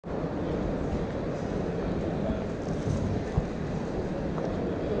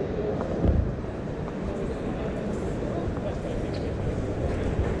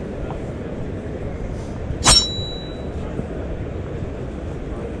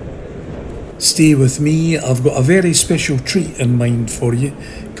Stay with me, I've got a very special treat in mind for you.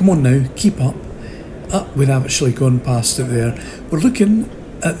 Come on now, keep up. We've actually gone past it there. We're looking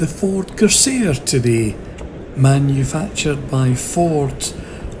at the Ford Corsair today, manufactured by Ford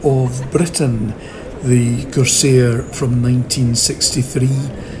of Britain. The Corsair from 1963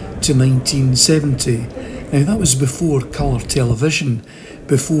 to 1970. Now that was before colour television,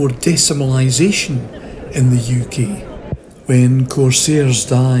 before decimalisation in the UK. When Corsairs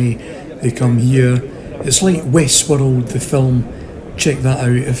die, they come here. It's like Westworld, the film. Check that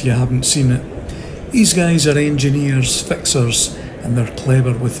out if you haven't seen it. These guys are engineers, fixers, and they're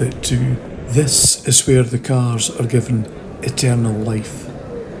clever with it too. This is where the cars are given eternal life.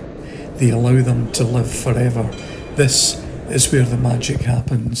 They allow them to live forever. This is where the magic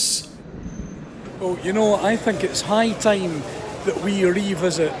happens. Well, you know, I think it's high time that we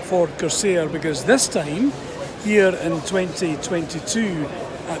revisit Ford Corsair, because this time, here in 2022,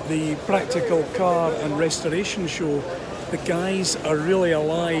 at the Practical Car and Restoration Show, the guys are really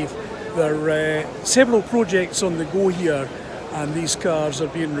alive. There are several projects on the go here, and these cars are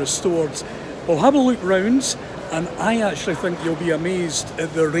being restored. We'll have a look round, and I actually think you'll be amazed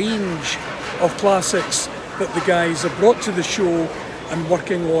at the range of classics that the guys have brought to the show and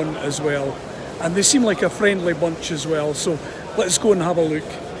working on as well. And they seem like a friendly bunch as well, so let's go and have a look.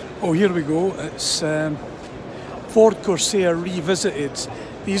 Oh, here we go. It's Ford Corsair Revisited.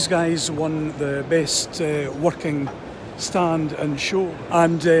 These guys won the best working stand and show,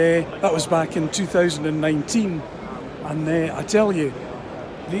 and that was back in 2019. And I tell you,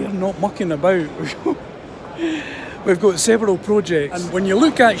 they are not mucking about. We've got several projects, and when you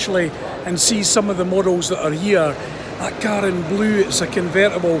look actually and see some of the models that are here, that car in blue, it's a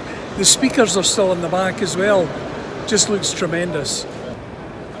convertible. The speakers are still in the back as well. Just looks tremendous.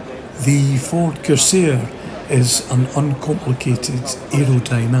 The Ford Corsair is an uncomplicated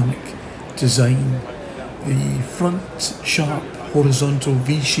aerodynamic design. The front sharp horizontal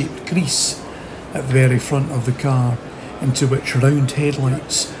V-shaped crease at the very front of the car, into which round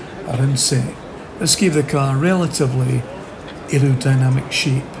headlights are inset. This gave the car relatively aerodynamic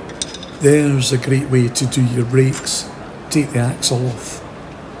shape. There's a great way to do your brakes. Take the axle off.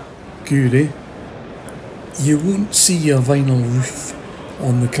 Good, eh? You won't see a vinyl roof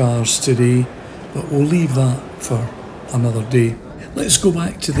on the cars today, but we'll leave that for another day. Let's go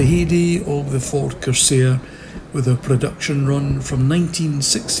back to the heyday of the Ford Corsair with a production run from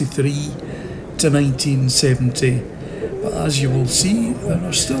 1963 to 1970. But as you will see, there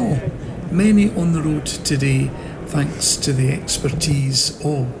are still many on the road today thanks to the expertise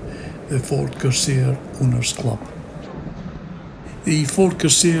of the Ford Corsair Owners Club. The Ford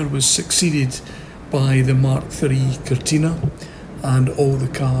Corsair was succeeded by the Mark III Cortina, and all the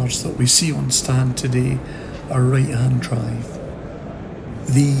cars that we see on stand today are right-hand drive.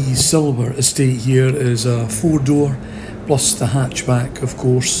 The silver estate here is a 4-door plus the hatchback, of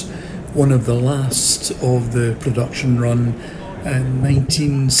course, one of the last of the production run in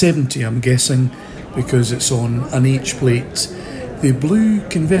 1970, I'm guessing, because it's on an H plate. The blue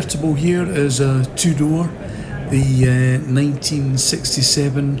convertible here is a 2-door, the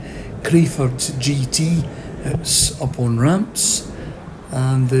 1967 Crayford GT, it's up on ramps.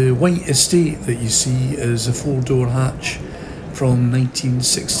 And the white estate that you see is a 4-door hatch from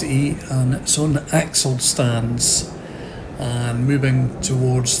 1968, and it's on axle stands. And moving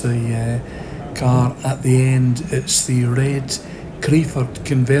towards the car at the end, it's the red Crayford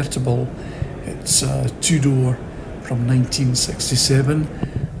convertible. It's a 2-door from 1967,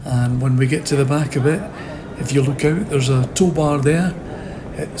 and when we get to the back of it, if you look out, there's a tow bar there.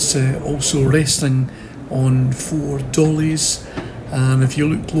 It's also resting on 4 dollies. And if you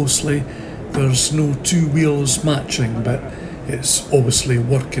look closely, there's no 2 wheels matching, but it's obviously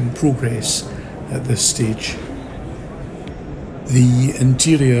work in progress at this stage. The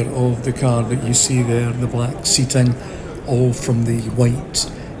interior of the car that you see there, the black seating, all from the white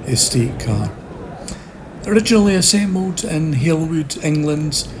estate car. Originally assembled in Halewood,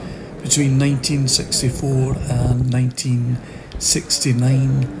 England between 1964 and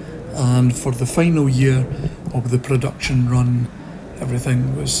 1969, and for the final year of the production run,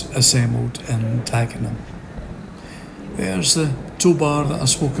 everything was assembled in Dagenham. There's the tow bar that I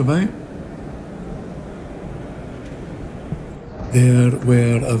spoke about. There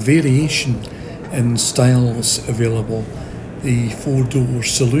were a variation in styles available. The 4-door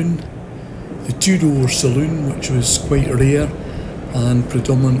saloon, the 2-door saloon, which was quite rare, and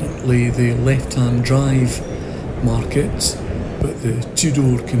predominantly the left-hand drive market, but the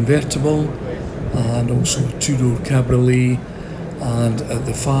 2-door convertible, and also a 2-door cabriolet, and at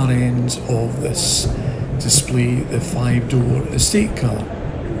the far end of this display, the 5-door estate car.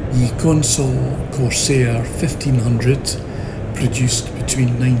 The console Corsair 1500, produced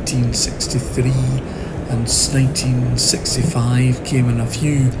between 1963 and 1965, came in a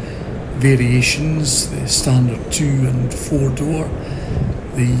few variations: the standard 2 and 4 door,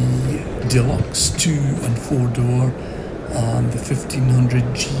 the deluxe 2 and 4 door, and the 1500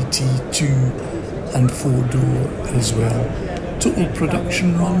 GT 2 and 4 door as well. Total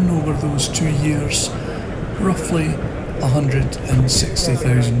production run over those 2 years, roughly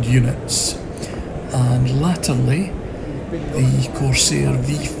 160,000 units. And latterly, the Corsair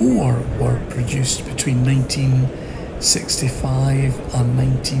V4 were produced between 1965 and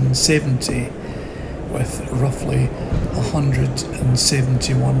 1970, with roughly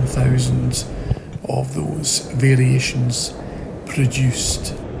 171,000 of those variations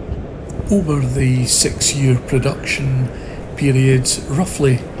produced. Over the 6-year production period,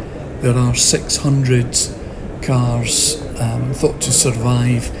 roughly there are 600 cars thought to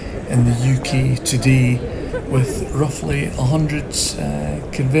survive in the UK today, with roughly 100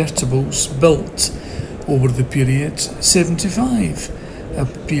 convertibles built over the period. 75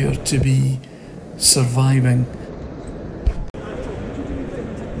 appear to be surviving.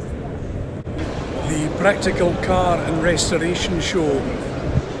 The Practical Car and Restoration Show,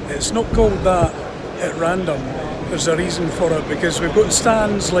 it's not called that at random. There's a reason for it, because we've got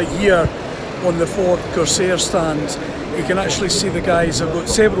stands like here on the Ford Corsair stand. You can actually see the guys have got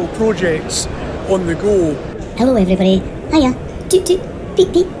several projects on the go. Hello everybody, hiya, toot toot,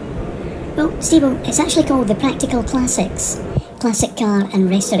 beep beep. Well, Stevo, it's actually called the Practical Classics, Classic Car and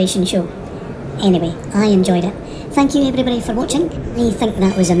Restoration Show. Anyway, I enjoyed it. Thank you everybody for watching. I think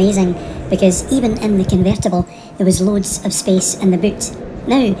that was amazing, because even in the convertible there was loads of space in the boot.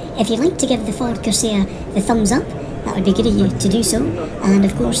 Now, if you'd like to give the Ford Corsair the thumbs up, that would be good of you to do so, and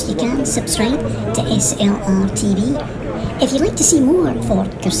of course you can subscribe to SLR.tv. If you'd like to see more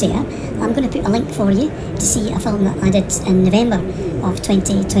Ford Corsair, I'm going to put a link for you to see a film that I did in November of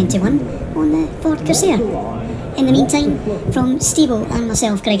 2021 on the Ford Corsair. In the meantime, from Stevo and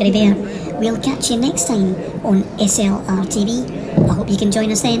myself, Gregory Bear, we'll catch you next time on SLR.tv. I hope you can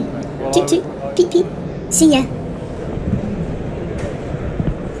join us then. Toot toot, peep peep. See ya.